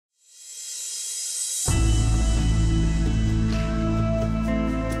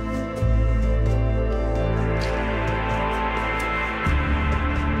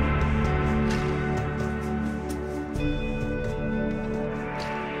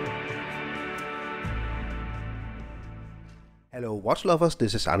Hello watch lovers,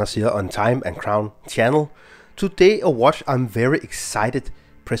 this is Anders here on Time and Crown channel. Today a watch I'm very excited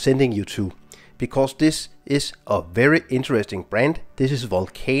presenting you to, because this is a very interesting brand. This is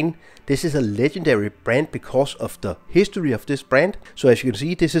Vulcain. This is a legendary brand because of the history of this brand. So as you can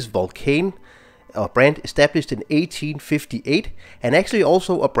see, this is Vulcain, a brand established in 1858, and actually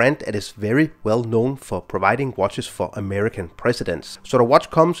also a brand that is very well known for providing watches for American presidents. So the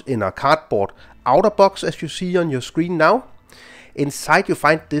watch comes in a cardboard outer box, as you see on your screen now. Inside you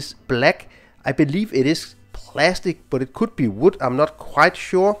find this black, I believe it is plastic, but it could be wood. I'm not quite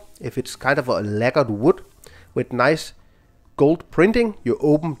sure if it's kind of a lacquered wood with nice gold printing. You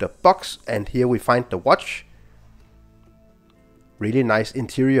open the box and here we find the watch. Really nice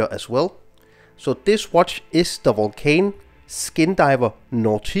interior as well. So this watch is the Vulcain Skindiver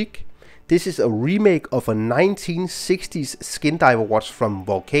Nautique. This is a remake of a 1960s Skindiver watch from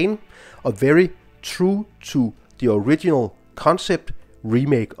Vulcain. A very true to the original concept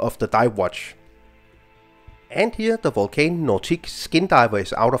remake of the Divewatch. And here the Vulcain Nautique Skindiver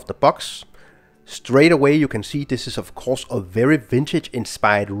is out of the box. Straight away you can see this is of course a very vintage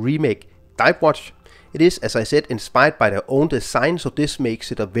inspired remake Divewatch. It is, as I said, inspired by their own design, so this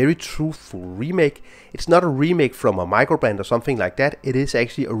makes it a very truthful remake. It's not a remake from a microbrand or something like that. It is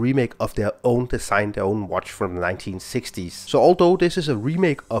actually a remake of their own design, their own watch from the 1960s. So although this is a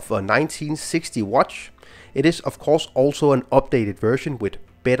remake of a 1960 watch, it is of course also an updated version with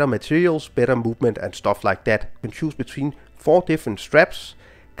better materials, better movement and stuff like that. You can choose between 4 different straps: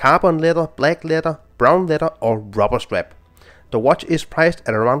 carbon leather, black leather, brown leather or rubber strap. The watch is priced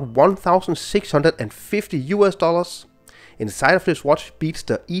at around $1,650 US. Inside of this watch beats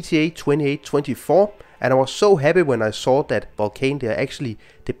the ETA 2824, and I was so happy when I saw that Vulcain, they are actually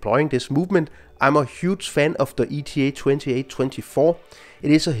deploying this movement. I'm a huge fan of the ETA 2824.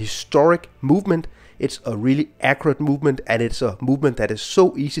 It is a historic movement. It's a really accurate movement, and it's a movement that is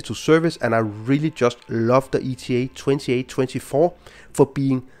so easy to service, and I really just love the ETA 2824 for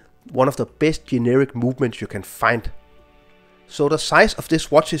being one of the best generic movements you can find. So the size of this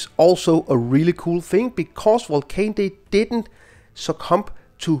watch is also a really cool thing, because Vulcain, they didn't succumb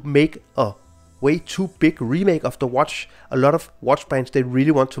to make a way too big remake of the watch. A lot of watch brands, they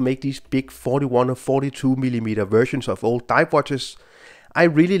really want to make these big 41 or 42 millimeter versions of old dive watches. I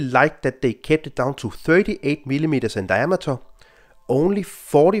really like that they kept it down to 38 millimeters in diameter, only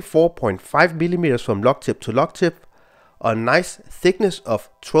 44.5 millimeters from lock tip to lock tip, a nice thickness of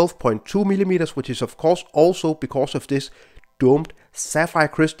 12.2 millimeters, which is of course also because of this domed sapphire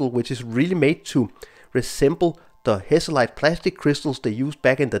crystal, which is really made to resemble the Hesalite plastic crystals they used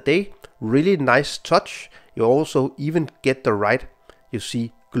back in the day. Really nice touch. You also even get the right, you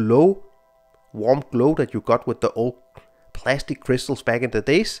see, glow, warm glow that you got with the old plastic crystals back in the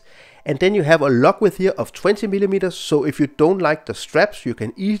days. And then you have a lock width here of 20 millimeters, so if you don't like the straps, you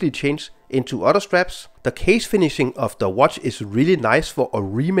can easily change into other straps. The case finishing of the watch is really nice for a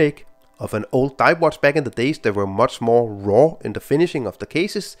remake of an old dive watch back in the days. They were much more raw in the finishing of the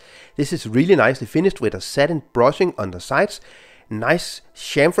cases. This is really nicely finished with a satin brushing on the sides. Nice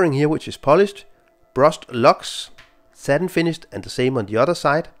chamfering here, which is polished. Brushed locks, satin finished, and the same on the other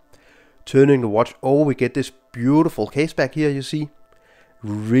side. Turning the watch over, we get this beautiful case back here, you see.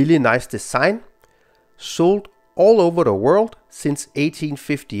 Really nice design. Sold all over the world since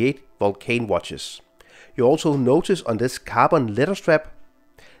 1858 Vulcain watches. You also notice on this carbon leather strap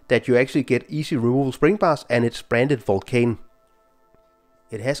that you actually get easy removable spring bars, and it's branded Vulcain.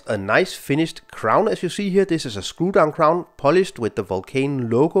 It has a nice finished crown, as you see here. This is a screw down crown, polished with the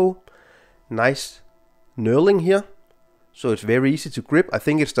Vulcain logo. Nice knurling here, so it's very easy to grip. I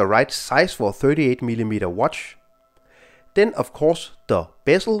think it's the right size for a 38 millimeter watch. Then of course the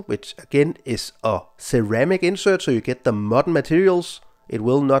bezel, which again is a ceramic insert, so you get the modern materials. It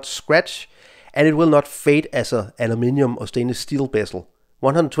will not scratch, and it will not fade as an aluminium or stainless steel bezel.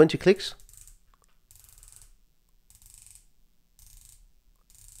 120 clicks.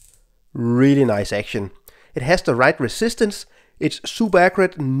 Really nice action. It has the right resistance. It's super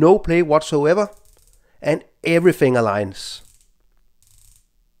accurate, no play whatsoever, and everything aligns.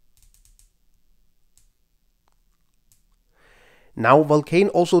 Now Vulcain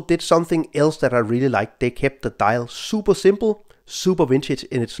also did something else that I really liked. They kept the dial super simple, super vintage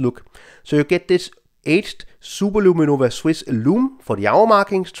in its look. So you get this aged Superluminova Swiss Lume for the hour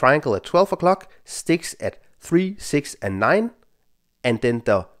markings, triangle at 12 o'clock, sticks at 3, 6 and 9, and then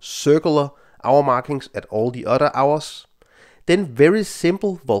the circular hour markings at all the other hours. Then very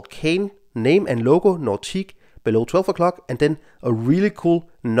simple Vulcain name and logo, Nautique, below 12 o'clock, and then a really cool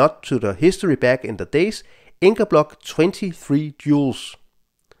nod to the history back in the days, Inca block 23 jewels.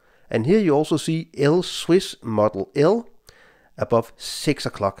 And here you also see L Swiss model L, above 6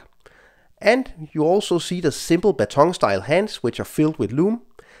 o'clock. And you also see the simple baton style hands which are filled with lume.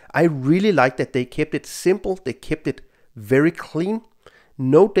 I really like that they kept it simple, they kept it very clean,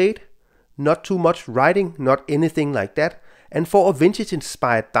 no date, not too much writing, not anything like that. And for a vintage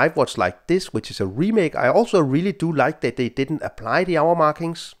inspired dive watch like this, which is a remake, I also really do like that they didn't apply the hour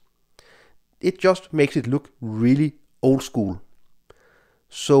markings. It just makes it look really old school.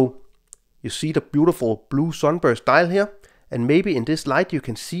 So you see the beautiful blue sunburst dial here, and maybe in this light you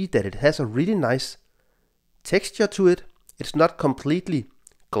can see that it has a really nice texture to it. It's not completely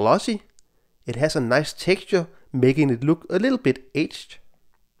glossy, it has a nice texture, making it look a little bit aged.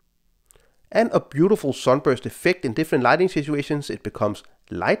 And a beautiful sunburst effect in different lighting situations. It becomes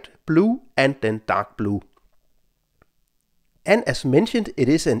light blue and then dark blue. And as mentioned, it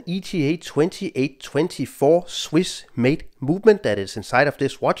is an ETA 2824 Swiss made movement that is inside of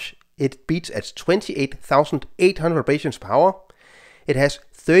this watch. It beats at 28,800 vibrations per hour. It has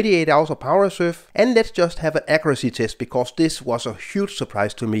 38 hours of power reserve. And let's just have an accuracy test, because this was a huge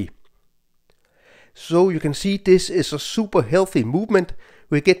surprise to me. So you can see this is a super healthy movement.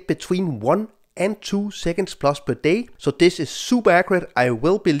 We get between 1 and 2 seconds plus per day. So this is super accurate. I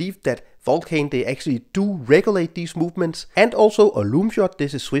will believe that Vulcain, they actually do regulate these movements. And also a lume shot.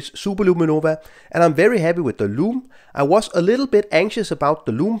 This is Swiss Super Luminova. And I'm very happy with the lume. I was a little bit anxious about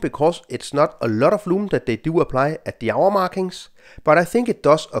the lume because it's not a lot of lume that they do apply at the hour markings. But I think it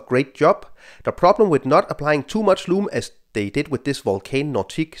does a great job. The problem with not applying too much lume, as they did with this Vulcain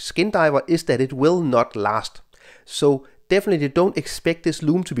Nautique Skindiver, is that it will not last. So definitely don't expect this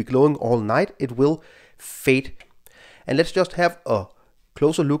lume to be glowing all night. It will fade. And let's just have a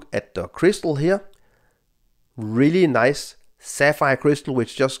closer look at the crystal here. Really nice sapphire crystal,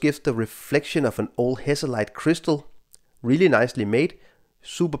 which just gives the reflection of an old Hesalite crystal. Really nicely made.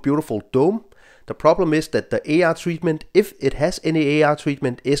 Super beautiful dome. The problem is that the AR treatment, if it has any AR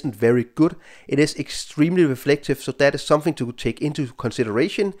treatment, isn't very good. It is extremely reflective, so that is something to take into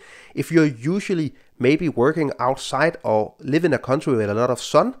consideration. If you're usually maybe working outside or live in a country with a lot of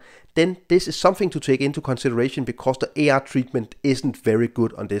sun, then this is something to take into consideration, because the AR treatment isn't very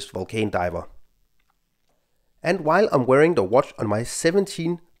good on this Vulcain diver. And while I'm wearing the watch on my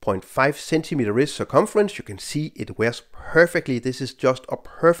 17.5 centimeter wrist circumference, you can see it wears perfectly. This is just a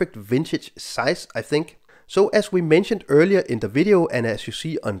perfect vintage size, I think. So as we mentioned earlier in the video, and as you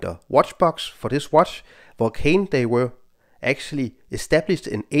see on the watch box for this watch, Vulcain, they were actually established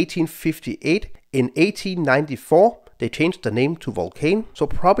in 1858. In 1894, they changed the name to Vulcain. So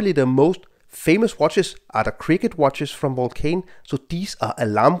probably the most famous watches are the cricket watches from Vulcain. So these are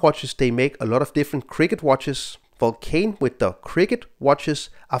alarm watches. They make a lot of different cricket watches. Vulcain with the cricket watches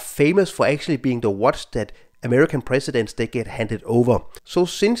are famous for actually being the watch that American presidents, they get handed over. So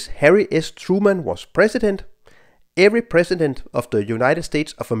since Harry S. Truman was president, every president of the United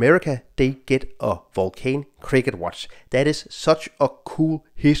States of America, they get a Vulcain cricket watch. That is such a cool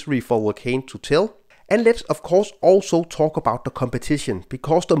history for Vulcain to tell. And let's of course also talk about the competition,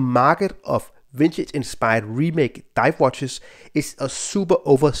 because the market of vintage inspired remake dive watches is a super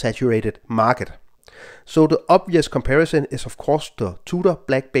oversaturated market. So the obvious comparison is of course the Tudor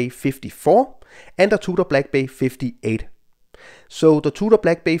Black Bay 54 and the Tudor Black Bay 58. So the Tudor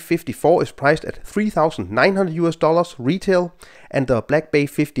Black Bay 54 is priced at $3,900 retail, and the Black Bay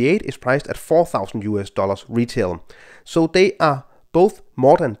 58 is priced at $4,000 retail. So they are both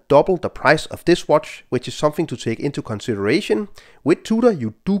more than double the price of this watch, which is something to take into consideration. With Tudor,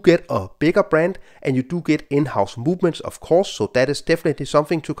 you do get a bigger brand and you do get in-house movements, of course, so that is definitely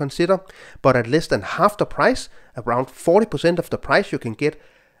something to consider. But at less than half the price, around 40% of the price, you can get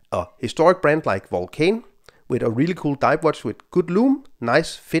a historic brand like Vulcain with a really cool dive watch with good lume,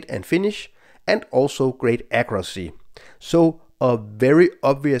 nice fit and finish, and also great accuracy. So a very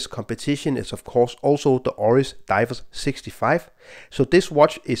obvious competition is of course also the Oris Divers 65. So this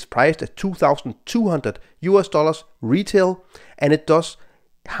watch is priced at $2,200 retail, and it does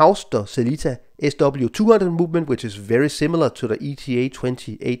house the Sellita SW200 movement, which is very similar to the ETA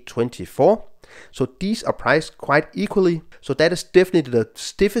 2824. So these are priced quite equally. So that is definitely the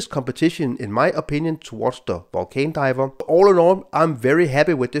stiffest competition in my opinion towards the Vulcain diver. All in all, I'm very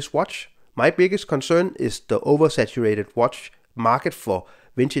happy with this watch. My biggest concern is the oversaturated watch market for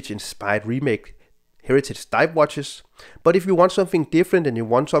vintage inspired remake heritage dive watches. But if you want something different and you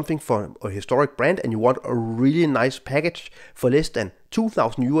want something for a historic brand and you want a really nice package for less than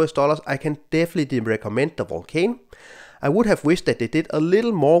 $2,000, I can definitely recommend the Vulcain. I would have wished that they did a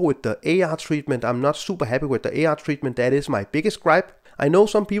little more with the AR treatment. I'm not super happy with the AR treatment. That is my biggest gripe. I know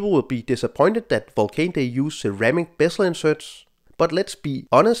some people will be disappointed that Vulcain, they use ceramic bezel inserts, but let's be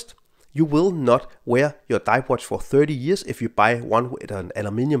honest, You will not wear your dive watch for 30 years if you buy one with an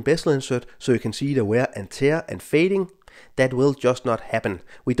aluminium bezel insert so you can see the wear and tear and fading. That will just not happen.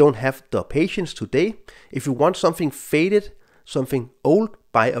 We don't have the patience today. If you want something faded, something old,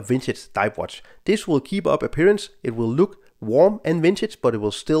 buy a vintage dive watch. This will keep up appearance. It will look warm and vintage, but it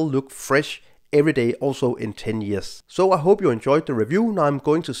will still look fresh every day, also in 10 years. So I hope you enjoyed the review. Now I'm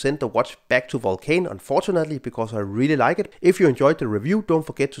going to send the watch back to Vulcain, unfortunately, because I really like it. If you enjoyed the review, don't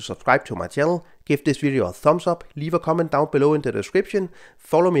forget to subscribe to my channel, give this video a thumbs up, leave a comment down below in the description,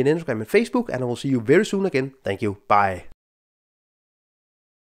 follow me on Instagram and Facebook, and I will see you very soon again. Thank you, bye.